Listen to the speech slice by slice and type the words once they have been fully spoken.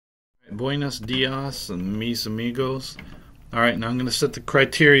Buenos dias, mis amigos. Alright, now I'm going to set the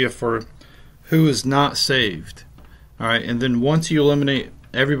criteria for who is not saved. Alright, and then once you eliminate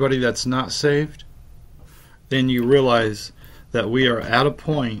everybody that's not saved, then you realize that we are at a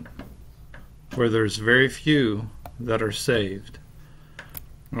point where there's very few that are saved.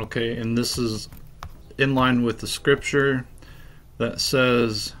 Okay, and this is in line with the scripture that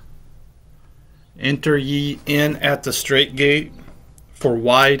says, "Enter ye in at the strait gate, for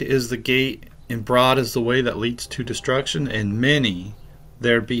wide is the gate, and broad is the way that leads to destruction, and many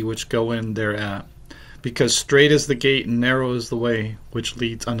there be which go in thereat. Because strait is the gate, and narrow is the way which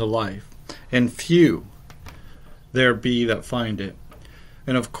leads unto life, and few there be that find it."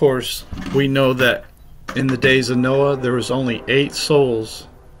 And of course, we know that in the days of Noah, there was only 8 souls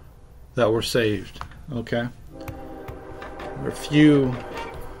that were saved. Okay? There are few,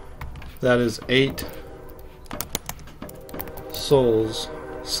 that is 8 souls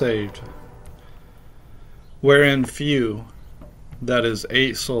saved. Wherein few, that is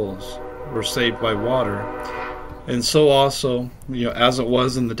 8 souls, were saved by water. And so also, as it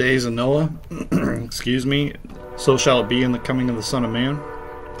was in the days of Noah, excuse me, so shall it be in the coming of the Son of Man.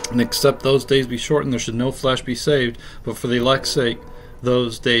 And except those days be shortened, there should no flesh be saved, but for the elect's sake,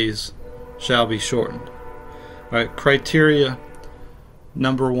 those days shall be shortened. Alright, criteria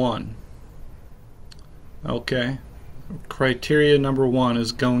number 1. Okay. Criteria number 1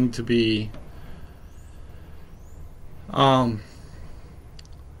 is going to be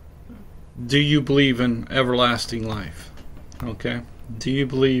do you believe in everlasting life? Okay. Do you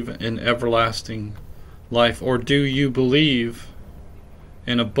believe in everlasting life, or do you believe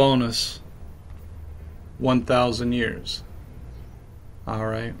in a bonus 1,000 years?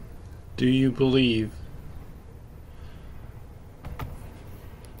 Alright. Do you believe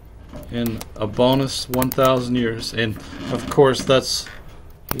in a bonus 1,000 years? And of course, that's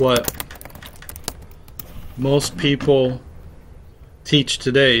what most people teach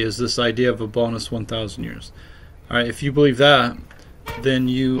today, is this idea of a bonus 1,000 years. Alright, if you believe that, then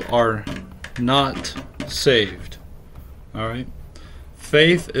you are not saved. Alright?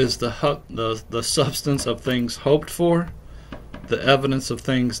 Faith is the substance of things hoped for, the evidence of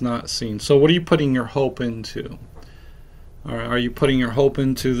things not seen. So what are you putting your hope into? Alright, are you putting your hope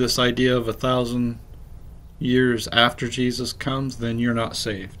into this idea of 1,000 years after Jesus comes? Then you're not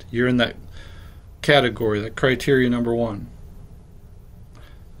saved. You're in that category, that criteria number 1.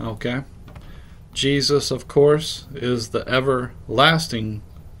 Okay? Jesus, of course, is the everlasting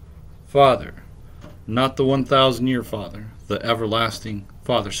Father, not the 1,000-year Father, the everlasting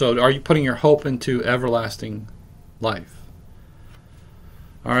Father. So are you putting your hope into everlasting life?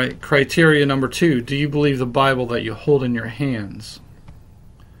 Alright, criteria number 2. Do you believe the Bible that you hold in your hands?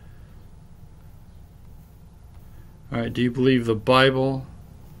 Alright, do you believe the Bible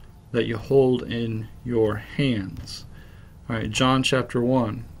that you hold in your hands? Alright, John chapter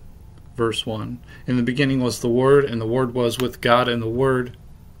 1, verse 1. In the beginning was the Word, and the Word was with God, and the Word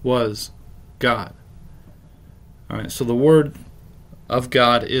was God. Alright, so the Word of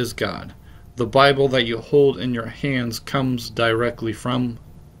God is God. The Bible that you hold in your hands comes directly from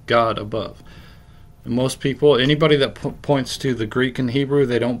God above. And most people, anybody that points to the Greek and Hebrew,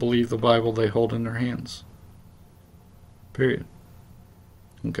 they don't believe the Bible they hold in their hands. Period.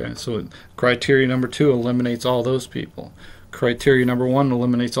 Okay, so criteria number 2 eliminates all those people. Criteria number 1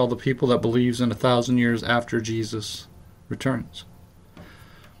 eliminates all the people that believes in 1,000 years after Jesus returns.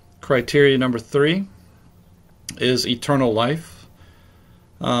 Criteria number 3 is eternal life.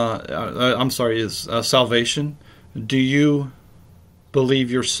 Is salvation. Do you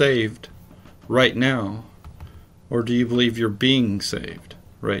believe you're saved right now, or do you believe you're being saved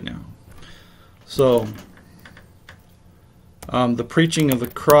right now? So, the preaching of the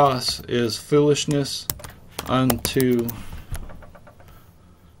cross is foolishness unto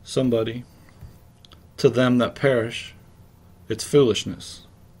somebody. To them that perish, it's foolishness.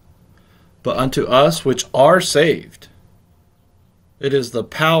 But unto us which are saved, it is the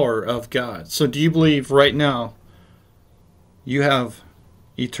power of God. So do you believe right now you have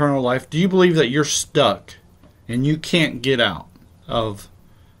eternal life? Do you believe that you're stuck and you can't get out of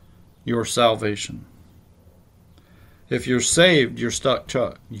your salvation? If you're saved, you're stuck,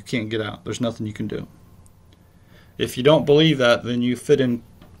 Chuck. You can't get out. There's nothing you can do. If you don't believe that, then you fit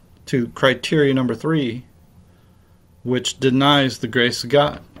into criteria number 3, which denies the grace of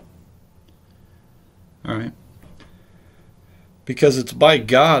God. Alright? Because it's by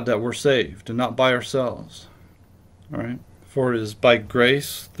God that we're saved, and not by ourselves. Alright? For it is by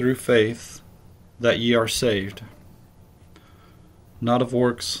grace through faith that ye are saved, not of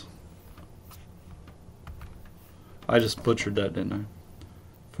works. I just butchered that, didn't I?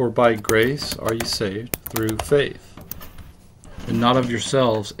 For by grace are ye saved through faith, and not of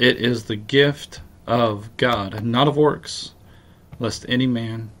yourselves. It is the gift of God, and not of works, lest any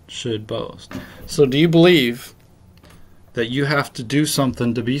man should boast. So do you believe that you have to do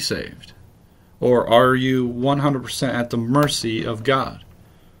something to be saved? Or are you 100% at the mercy of God?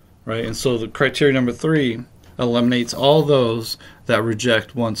 Right? And so the criteria number 3 eliminates all those that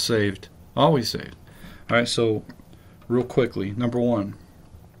reject once saved, always saved. All right, so real quickly, number 1,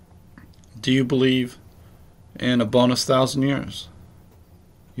 do you believe in a bonus 1,000 years?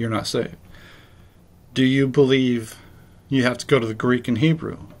 You're not saved. Do you believe you have to go to the Greek and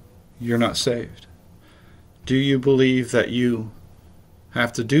Hebrew? You're not saved. Do you believe that you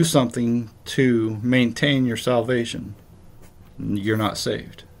have to do something to maintain your salvation? You're not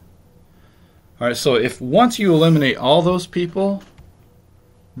saved. All right, so if once you eliminate all those people,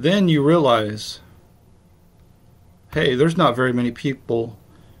 then you realize, hey, there's not very many people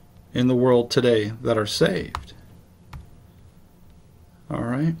in the world today that are saved. All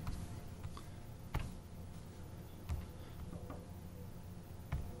right.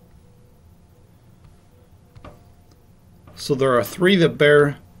 So there are 3 that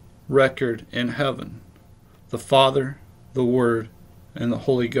bear record in heaven: the Father, the Word, and the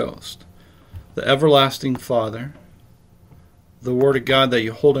Holy Ghost. The everlasting Father, the Word of God that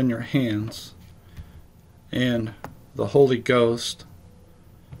you hold in your hands, and the Holy Ghost,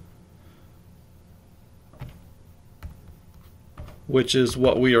 which is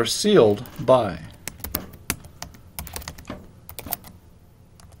what we are sealed by.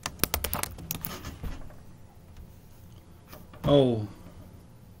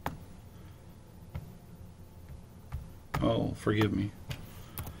 Forgive me.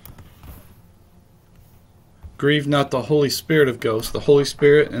 Grieve not the Holy Spirit of ghosts. The Holy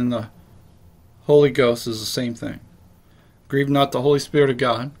Spirit and the Holy Ghost is the same thing. Grieve not the Holy Spirit of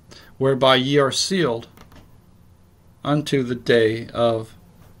God, whereby ye are sealed unto the day of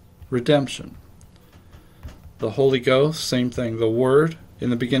redemption. The Holy Ghost, same thing. The Word,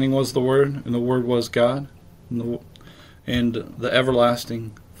 in the beginning was the Word, and the Word was God, and the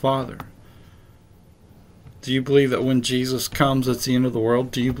everlasting Father. Do you believe that when Jesus comes, it's the end of the world?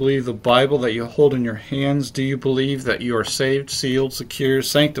 Do you believe the Bible that you hold in your hands? Do you believe that you are saved, sealed, secure,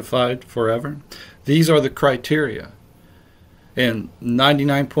 sanctified forever? These are the criteria. And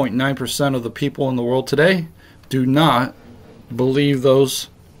 99.9% of the people in the world today do not believe those.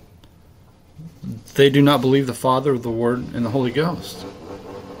 They do not believe the Father, the Word, and the Holy Ghost.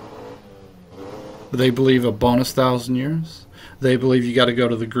 They believe a bonus 1,000 years. They believe you got to go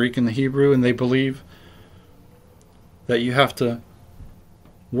to the Greek and the Hebrew, and they believe that you have to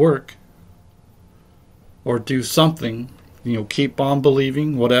work or do something, keep on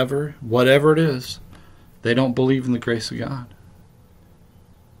believing, whatever it is. They don't believe in the grace of God.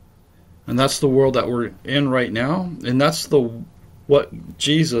 And that's the world that we're in right now, and that's what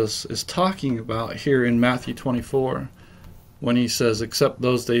Jesus is talking about here in Matthew 24 when he says, except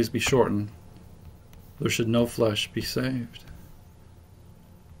those days be shortened, there should no flesh be saved.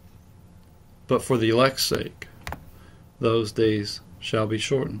 But for the elect's sake, those days shall be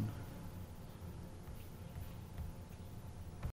shortened.